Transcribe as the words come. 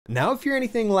Now, if you're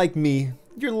anything like me,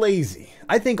 you're lazy.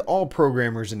 I think all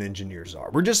programmers and engineers are.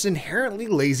 We're just inherently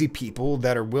lazy people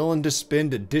that are willing to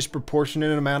spend a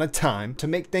disproportionate amount of time to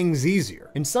make things easier.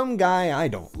 And some guy I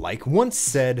don't like once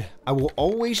said, I will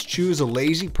always choose a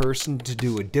lazy person to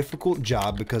do a difficult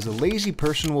job because a lazy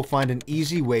person will find an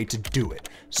easy way to do it.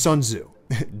 Sun Tzu.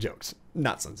 Jokes.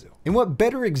 Not Sun Tzu. And what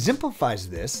better exemplifies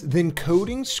this than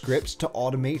coding scripts to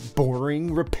automate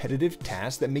boring, repetitive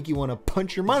tasks that make you want to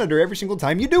punch your monitor every single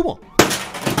time you do one?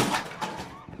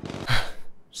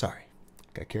 Sorry,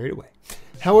 got carried away.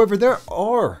 However, there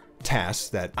are tasks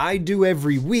that I do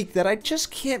every week that I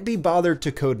just can't be bothered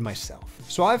to code myself.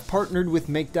 So I've partnered with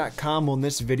Make.com on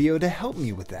this video to help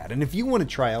me with that. And if you want to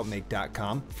try out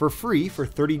Make.com for free for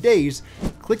 30 days,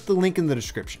 click the link in the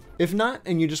description. If not,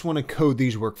 and you just want to code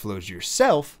these workflows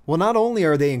yourself, well, not only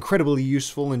are they incredibly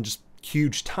useful and just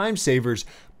huge time savers,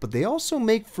 but they also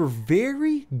make for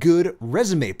very good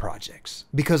resume projects.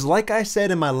 Because like I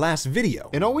said in my last video,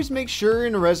 and always make sure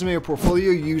in a resume or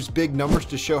portfolio you use big numbers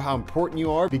to show how important you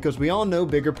are, because we all know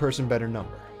bigger person, better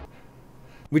number.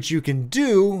 Which you can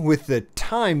do with the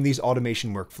time these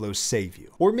automation workflows save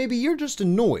you. Or maybe you're just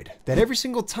annoyed that every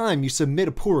single time you submit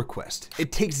a pull request,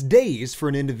 it takes days for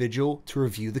an individual to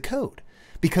review the code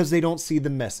because they don't see the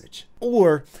message.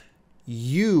 Or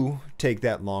you take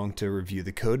that long to review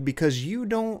the code because you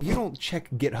don't check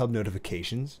GitHub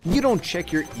notifications. You don't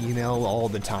check your email all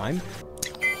the time.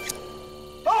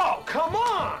 Oh, come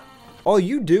on! All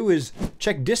you do is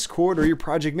check Discord or your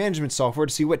project management software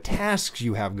to see what tasks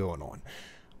you have going on.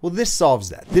 Well, this solves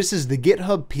that. This is the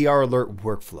GitHub PR Alert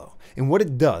workflow. And what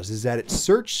it does is that it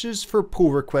searches for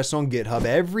pull requests on GitHub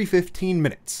every 15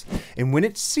 minutes. And when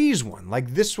it sees one,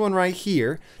 like this one right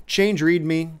here, change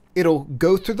README, it'll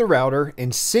go through the router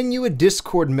and send you a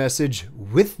Discord message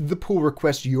with the pull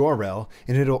request URL.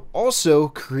 And it'll also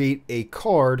create a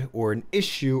card or an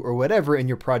issue or whatever in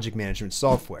your project management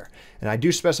software. And I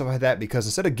do specify that because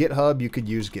instead of GitHub, you could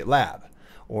use GitLab.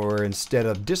 Or instead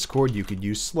of Discord, you could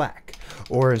use Slack.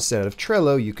 Or instead of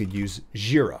Trello, you could use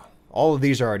Jira. All of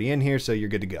these are already in here, so you're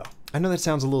good to go. I know that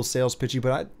sounds a little sales pitchy,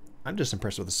 but I'm just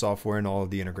impressed with the software and all of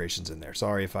the integrations in there.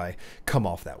 Sorry if I come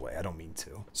off that way, I don't mean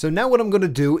to. So now what I'm gonna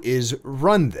do is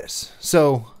run this.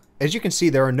 So as you can see,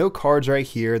 there are no cards right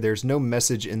here. There's no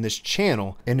message in this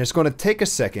channel, and it's gonna take a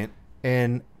second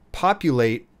and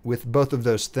populate with both of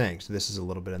those things. This is a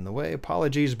little bit in the way,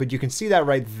 apologies, but you can see that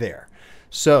right there.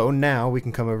 So now we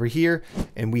can come over here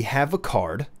and we have a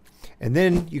card. And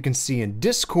then you can see in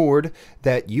Discord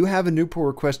that you have a new pull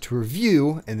request to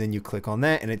review, and then you click on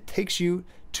that and it takes you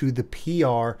to the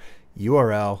PR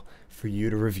URL for you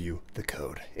to review the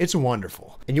code. It's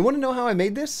wonderful. And you want to know how I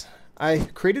made this? I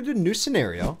created a new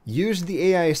scenario, used the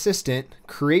AI assistant,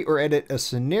 create or edit a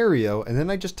scenario, and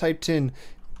then I just typed in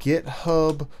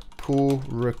GitHub pull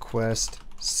request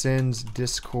sends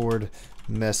Discord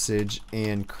message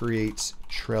and creates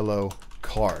Trello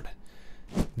card.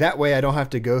 That way I don't have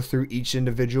to go through each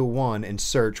individual one and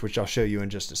search, which I'll show you in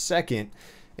just a second,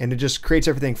 and it just creates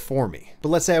everything for me. But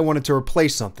let's say I wanted to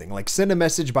replace something, like send a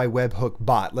message by webhook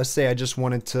bot. Let's say I just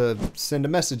wanted to send a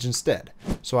message instead.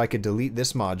 So I could delete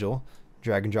this module,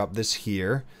 drag and drop this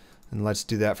here, and let's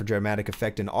do that for dramatic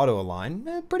effect and auto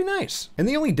align. Pretty nice. And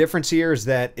the only difference here is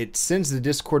that it sends the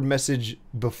Discord message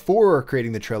before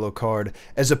creating the Trello card,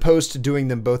 as opposed to doing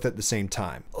them both at the same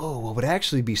time. Oh, what would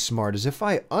actually be smart is if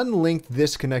I unlinked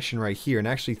this connection right here and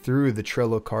actually threw the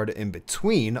Trello card in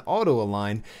between, auto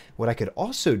align, what I could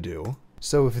also do,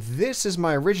 so if this is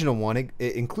my original one, it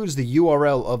includes the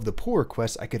URL of the pull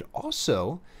request, I could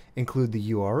also include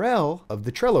the URL of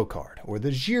the Trello card or the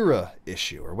Jira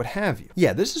issue or what have you.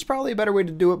 Yeah, this is probably a better way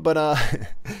to do it, but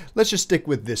let's just stick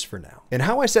with this for now. And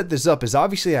how I set this up is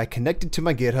obviously I connected to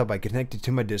my GitHub, I connected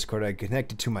to my Discord, I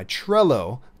connected to my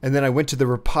Trello, and then I went to the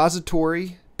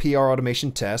repository PR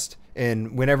automation test,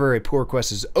 and whenever a pull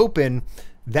request is open,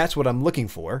 that's what I'm looking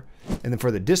for. And then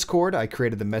for the Discord, I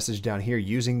created the message down here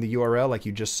using the URL like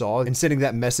you just saw and sending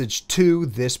that message to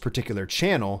this particular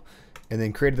channel, and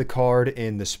then created the card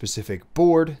in the specific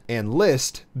board and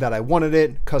list that I wanted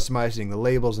it, customizing the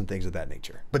labels and things of that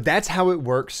nature. But that's how it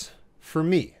works for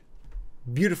me.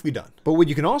 Beautifully done. But what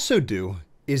you can also do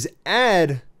is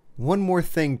add one more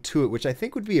thing to it, which I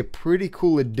think would be a pretty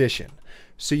cool addition.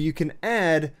 So you can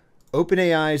add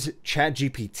OpenAI's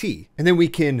ChatGPT, and then we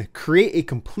can create a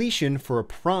completion for a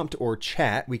prompt or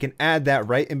chat. We can add that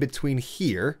right in between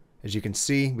here. As you can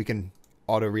see, we can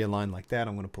auto realign like that.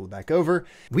 I'm going to pull it back over.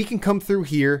 We can come through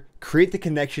here, create the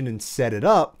connection and set it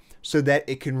up, so that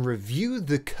it can review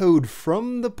the code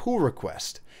from the pull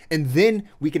request. And then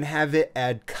we can have it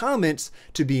add comments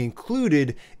to be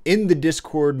included in the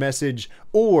Discord message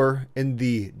or in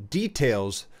the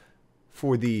details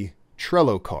for the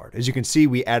Trello card. As you can see,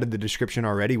 we added the description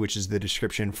already, which is the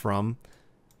description from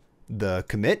the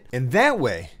commit. And that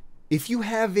way, if you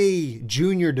have a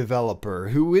junior developer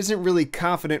who isn't really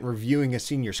confident reviewing a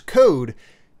senior's code,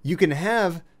 you can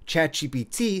have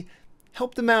ChatGPT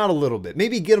help them out a little bit.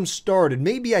 Maybe get them started.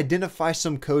 Maybe identify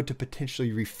some code to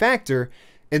potentially refactor.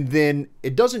 And then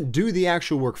it doesn't do the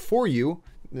actual work for you.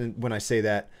 When I say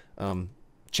that,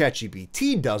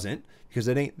 ChatGPT doesn't, because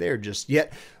it ain't there just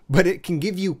yet. But it can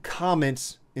give you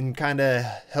comments and kind of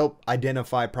help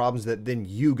identify problems that then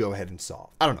you go ahead and solve.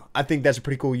 I don't know. I think that's a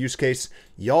pretty cool use case.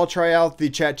 Y'all try out the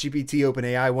ChatGPT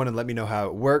OpenAI one and let me know how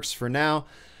it works. For now,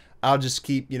 I'll just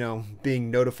keep,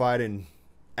 being notified in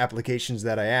applications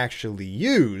that I actually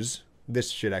use.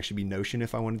 This should actually be Notion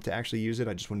if I wanted to actually use it.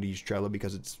 I just wanted to use Trello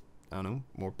because it's, I don't know,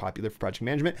 more popular for project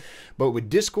management. But with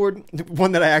Discord,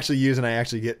 one that I actually use and I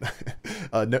actually get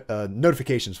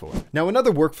notifications for. Now,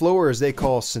 another workflow, or as they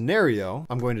call scenario,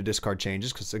 I'm going to discard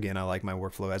changes because, again, I like my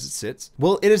workflow as it sits.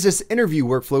 Well, it is this interview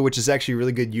workflow, which is actually a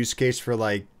really good use case for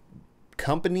like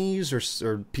companies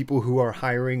or people who are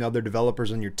hiring other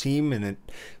developers on your team. And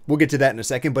we'll get to that in a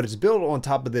second, but it's built on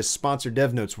top of this sponsored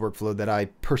dev notes workflow that I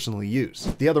personally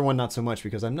use. The other one, not so much,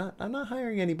 because I'm not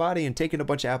hiring anybody and taking a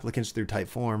bunch of applicants through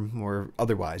Typeform or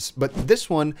otherwise. But this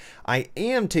one, I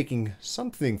am taking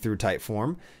something through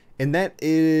Typeform, and that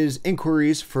is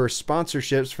inquiries for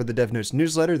sponsorships for the DevNotes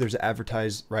newsletter. There's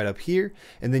advertise right up here,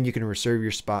 and then you can reserve your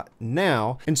spot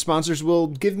now. And sponsors will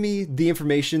give me the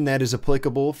information that is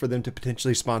applicable for them to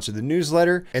potentially sponsor the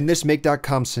newsletter. And this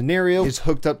make.com scenario is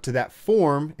hooked up to that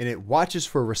form, and it watches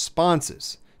for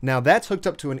responses. Now that's hooked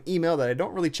up to an email that I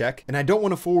don't really check, and I don't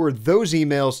want to forward those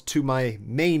emails to my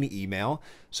main email.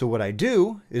 So what I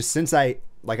do is, since I,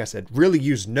 like I said, really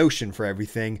use Notion for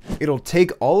everything, it'll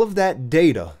take all of that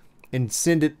data and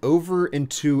send it over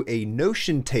into a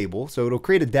Notion table. So it'll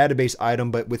create a database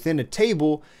item, but within a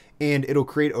table, and it'll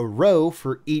create a row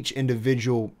for each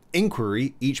individual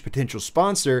inquiry, each potential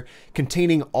sponsor,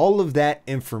 containing all of that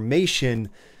information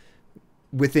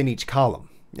within each column.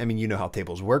 I mean, you know how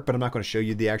tables work, but I'm not going to show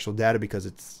you the actual data because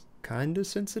it's kind of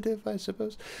sensitive, I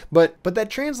suppose. But that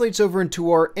translates over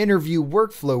into our interview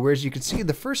workflow, where, as you can see,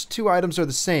 the first two items are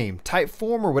the same.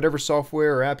 Typeform, or whatever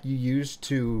software or app you use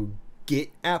to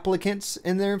get applicants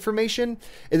and their information,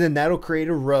 and then that'll create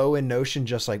a row in Notion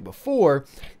just like before.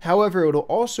 However, it'll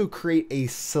also create a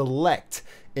select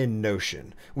in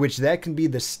Notion, which that can be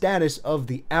the status of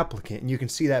the applicant, and you can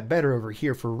see that better over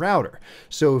here for router.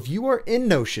 So if you are in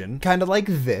Notion, kind of like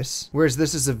this, whereas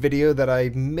this is a video that I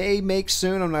may make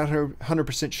soon, I'm not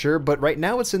 100% sure, but right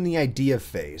now it's in the idea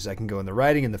phase. I can go in the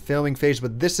writing and the filming phase,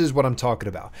 but this is what I'm talking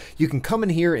about. You can come in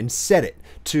here and set it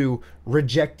to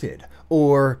rejected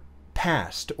or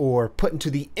passed or put into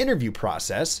the interview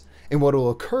process. And what will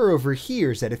occur over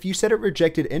here is that if you set it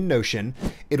rejected in Notion,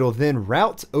 it'll then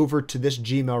route over to this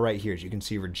Gmail right here. As you can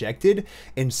see, rejected,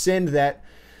 and send that,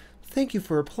 thank you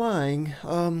for applying,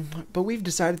 but we've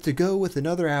decided to go with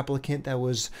another applicant that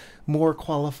was more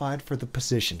qualified for the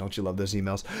position. Don't you love those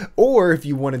emails? Or if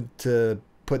you wanted to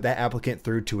put that applicant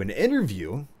through to an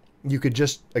interview, you could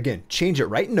just, again, change it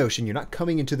right in Notion. You're not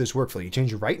coming into this workflow. You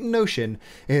change it right in Notion,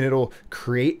 and it'll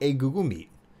create a Google Meet.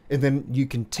 And then you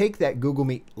can take that Google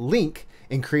Meet link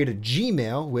and create a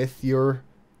Gmail with your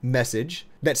message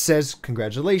that says,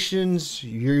 congratulations,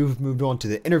 you've moved on to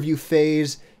the interview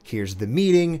phase. Here's the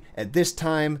meeting at this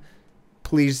time.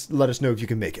 Please let us know if you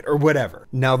can make it, or whatever.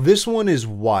 Now, this one is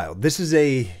wild. This is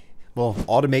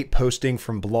automate posting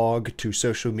from blog to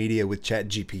social media with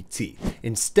ChatGPT.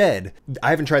 Instead,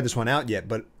 I haven't tried this one out yet,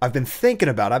 but I've been thinking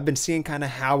about it. I've been seeing kind of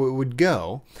how it would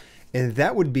go. And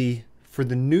that would be for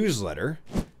the newsletter,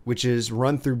 which is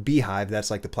run through Beehive.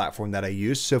 That's like the platform that I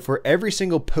use. So for every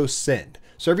single post send,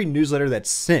 so every newsletter that's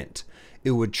sent,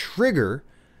 it would trigger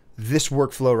this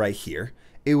workflow right here.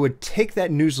 It would take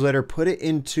that newsletter, put it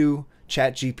into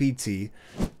ChatGPT,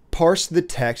 parse the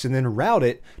text, and then route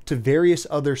it to various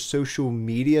other social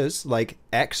medias like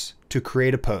X to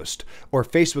create a post, or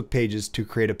Facebook pages to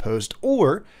create a post,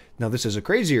 or, now this is a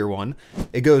crazier one,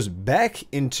 it goes back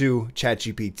into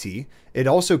ChatGPT. It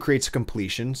also creates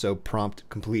completion, so prompt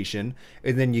completion,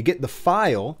 and then you get the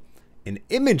file, an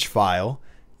image file,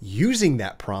 using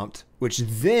that prompt, which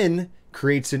then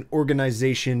creates an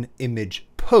organization image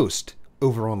post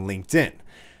over on LinkedIn.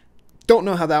 Don't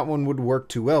know how that one would work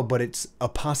too well, but it's a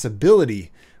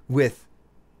possibility with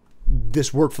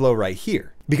this workflow right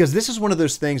here, because this is one of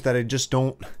those things that I just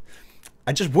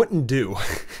wouldn't do.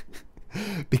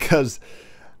 because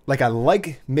like I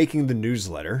like making the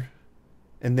newsletter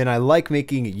and then I like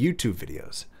making YouTube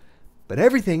videos, but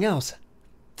everything else,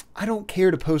 I don't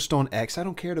care to post on X. I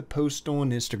don't care to post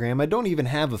on Instagram. I don't even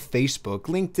have a Facebook.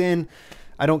 LinkedIn,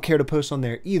 I don't care to post on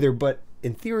there either, but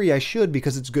in theory I should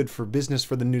because it's good for business,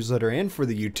 for the newsletter, and for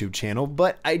the YouTube channel,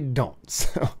 but I don't.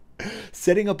 So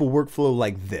setting up a workflow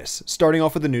like this, starting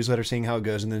off with the newsletter, seeing how it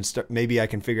goes, and then maybe I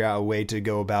can figure out a way to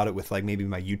go about it with like maybe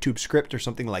my YouTube script or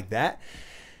something like that,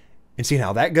 and seeing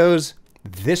how that goes.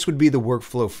 This would be the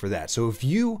workflow for that. So if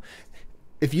you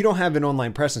don't have an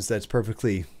online presence, that's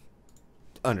perfectly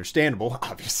understandable,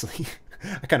 obviously.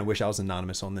 I kind of wish I was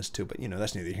anonymous on this too, but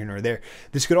that's neither here nor there.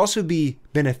 This could also be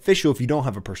beneficial if you don't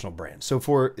have a personal brand. So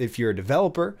if you're a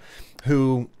developer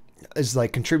who is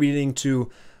like contributing to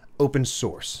open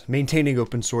source, maintaining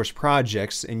open source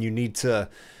projects, and you need to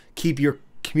keep your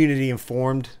community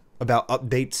informed about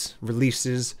updates,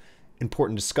 releases,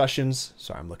 important discussions.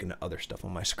 Sorry, I'm looking at other stuff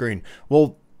on my screen.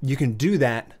 Well, you can do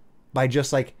that by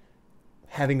just like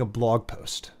having a blog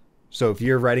post. So if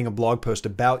you're writing a blog post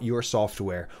about your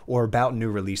software or about new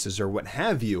releases or what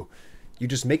have you, you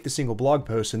just make the single blog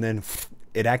post and then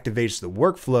it activates the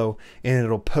workflow and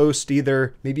it'll post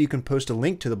either, maybe you can post a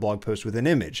link to the blog post with an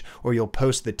image, or you'll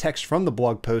post the text from the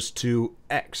blog post to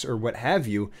X or what have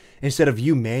you, instead of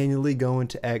you manually going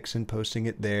to X and posting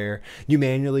it there, you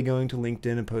manually going to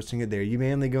LinkedIn and posting it there, you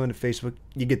manually going to Facebook.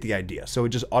 You get the idea. So it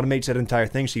just automates that entire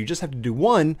thing. So you just have to do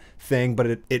one thing,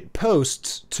 but it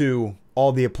posts to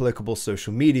all the applicable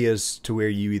social medias to where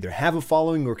you either have a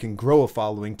following or can grow a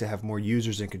following to have more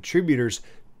users and contributors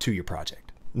to your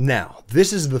project. Now,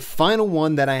 this is the final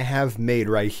one that I have made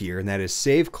right here, and that is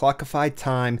save Clockify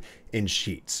time in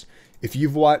Sheets. If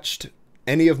you've watched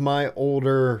any of my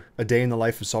older A Day in the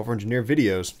Life of Software Engineer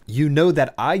videos, you know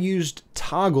that I used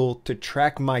Toggle to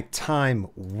track my time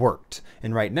worked.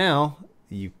 And right now,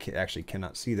 you actually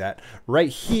cannot see that. Right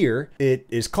here, it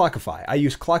is Clockify. I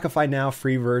use Clockify now,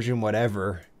 free version,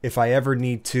 whatever, if I ever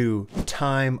need to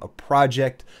time a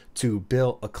project to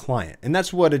bill a client. And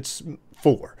that's what it's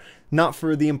for. Not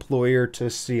for the employer to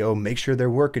see, oh, make sure they're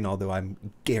working, although I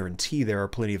guarantee there are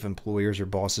plenty of employers or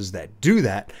bosses that do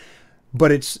that.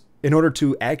 But it's in order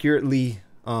to accurately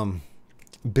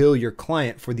bill your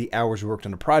client for the hours worked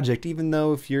on a project, even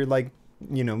though if you're like,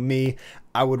 me,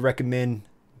 I would recommend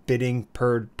bidding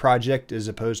per project as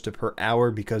opposed to per hour,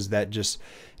 because that just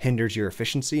hinders your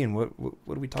efficiency. And what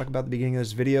do we talk about at the beginning of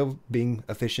this video? Being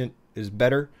efficient is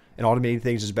better and automating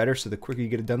things is better. So the quicker you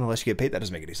get it done, the less you get paid. That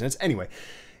doesn't make any sense. Anyway,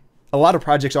 a lot of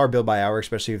projects are billed by hour,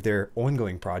 especially if they're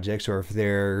ongoing projects or if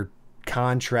they're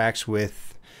contracts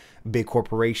with big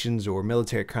corporations or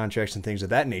military contracts and things of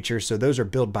that nature. So those are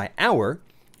billed by hour.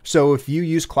 So if you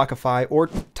use Clockify or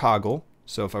Toggle,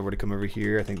 so if I were to come over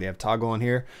here, I think they have Toggle on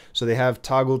here. So they have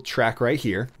Toggle track right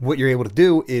here. What you're able to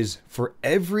do is for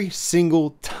every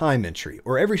single time entry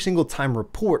or every single time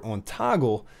report on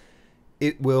Toggle,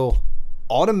 it will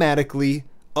automatically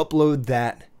upload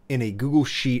that in a Google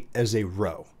Sheet as a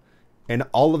row. And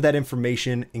all of that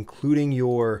information, including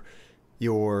the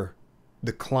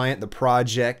client, the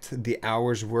project, the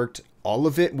hours worked, all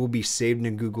of it will be saved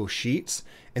in Google Sheets.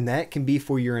 And that can be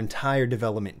for your entire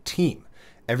development team.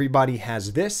 Everybody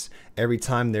has this. Every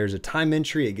time there's a time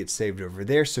entry, it gets saved over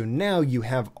there. So now you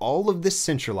have all of this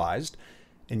centralized,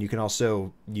 and you can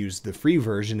also use the free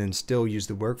version and still use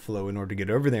the workflow in order to get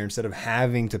over there instead of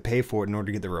having to pay for it in order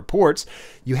to get the reports.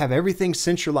 You have everything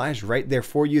centralized right there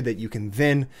for you that you can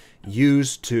then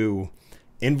use to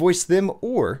invoice them,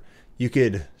 or you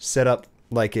could set up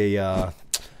like a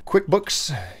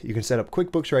QuickBooks. You can set up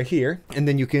QuickBooks right here, and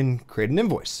then you can create an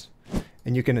invoice.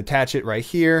 And you can attach it right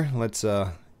here. Let's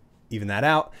even that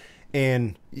out.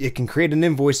 And it can create an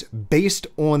invoice based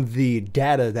on the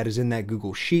data that is in that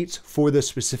Google Sheets for the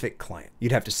specific client.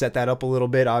 You'd have to set that up a little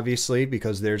bit, obviously,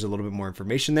 because there's a little bit more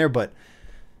information there. But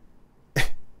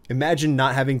imagine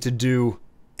not having to do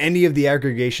any of the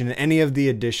aggregation, any of the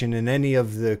addition, and any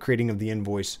of the creating of the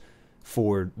invoice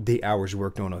for the hours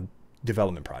worked on a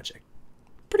development project.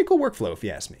 Pretty cool workflow, if you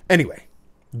ask me. Anyway,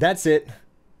 that's it.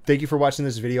 Thank you for watching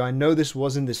this video. I know this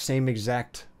wasn't the same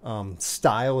exact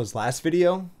style as last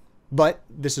video, but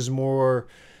this is more,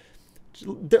 a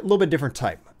little bit different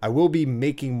type. I will be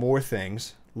making more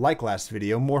things like last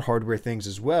video, more hardware things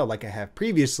as well, like I have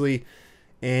previously,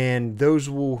 and those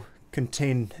will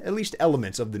contain at least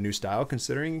elements of the new style,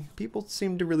 considering people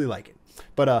seem to really like it.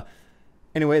 But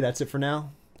anyway, that's it for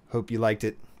now. Hope you liked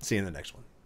it. See you in the next one.